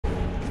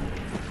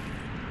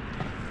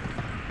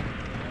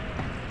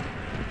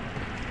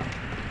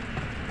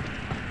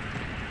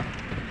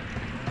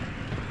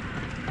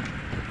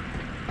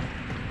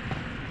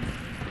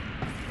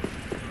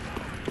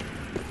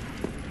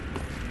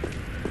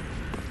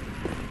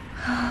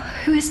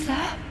Who is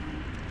there?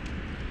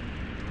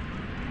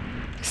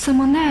 Is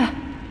someone there?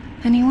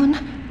 Anyone?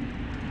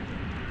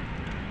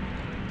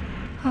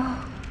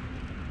 Oh,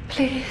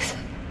 please,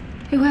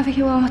 whoever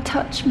you are,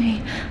 touch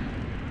me.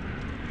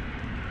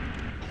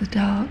 The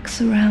dark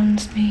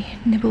surrounds me,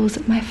 nibbles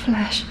at my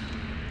flesh.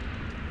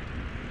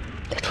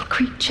 Little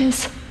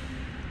creatures,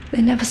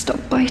 they never stop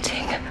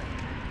biting.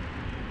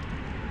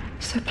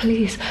 So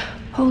please,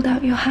 hold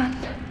out your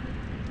hand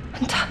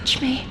and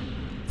touch me.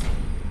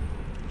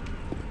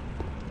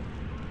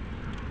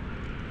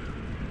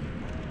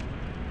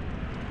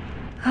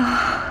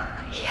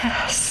 Ah,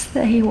 yes,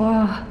 there you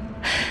are.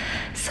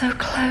 So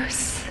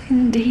close,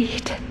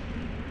 indeed.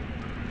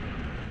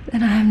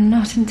 Then I am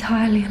not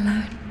entirely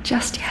alone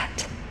just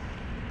yet.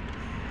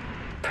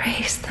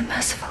 Praise the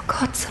merciful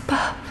gods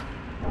above.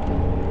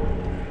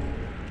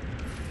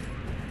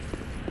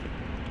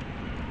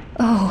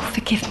 Oh,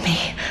 forgive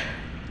me.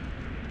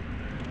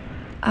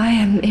 I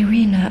am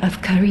Irina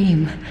of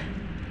Carim.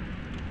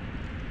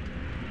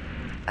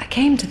 I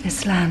came to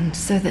this land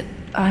so that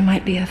I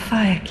might be a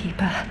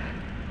firekeeper.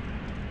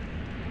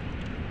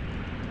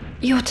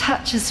 Your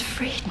touch has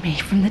freed me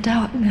from the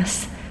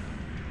darkness.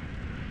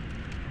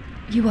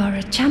 You are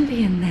a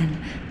champion,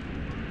 then?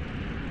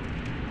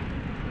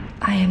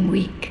 I am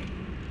weak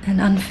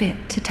and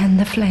unfit to tend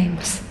the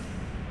flames.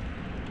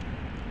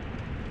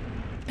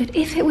 But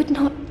if it would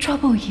not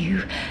trouble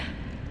you,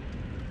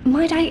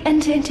 might I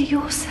enter into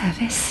your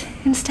service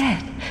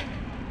instead?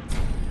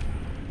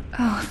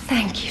 Oh,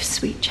 thank you,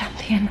 sweet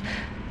champion.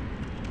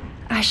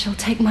 I shall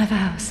take my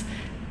vows.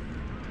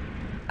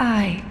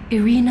 I,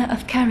 Irina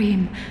of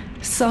Carim,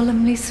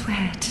 solemnly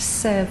swear to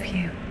serve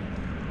you.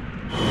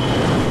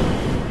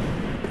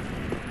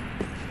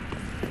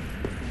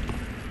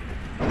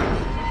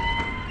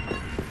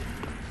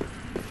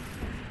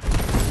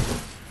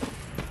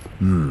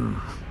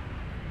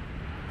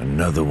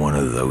 Another one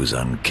of those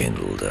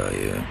unkindled, are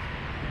you?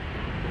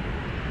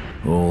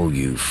 All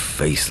you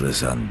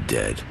faceless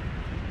undead,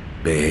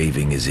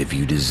 behaving as if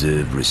you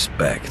deserve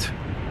respect.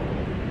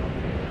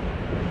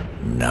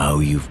 Now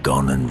you've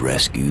gone and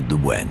rescued the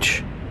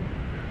wench.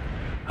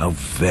 How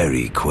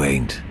very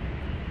quaint.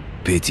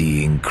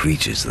 Pitying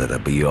creatures that are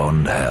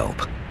beyond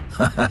help.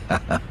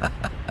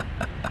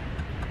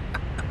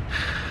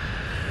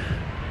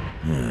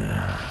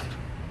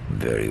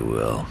 Very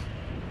well.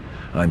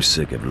 I'm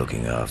sick of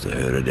looking after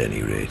her at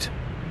any rate.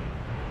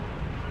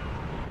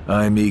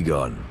 I'm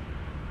Egon,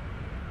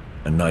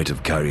 a knight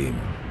of Carim.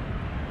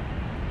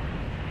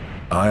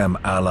 I am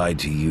allied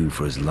to you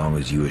for as long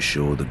as you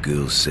assure the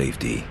girl's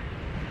safety.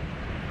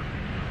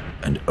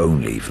 And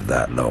only for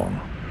that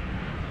long.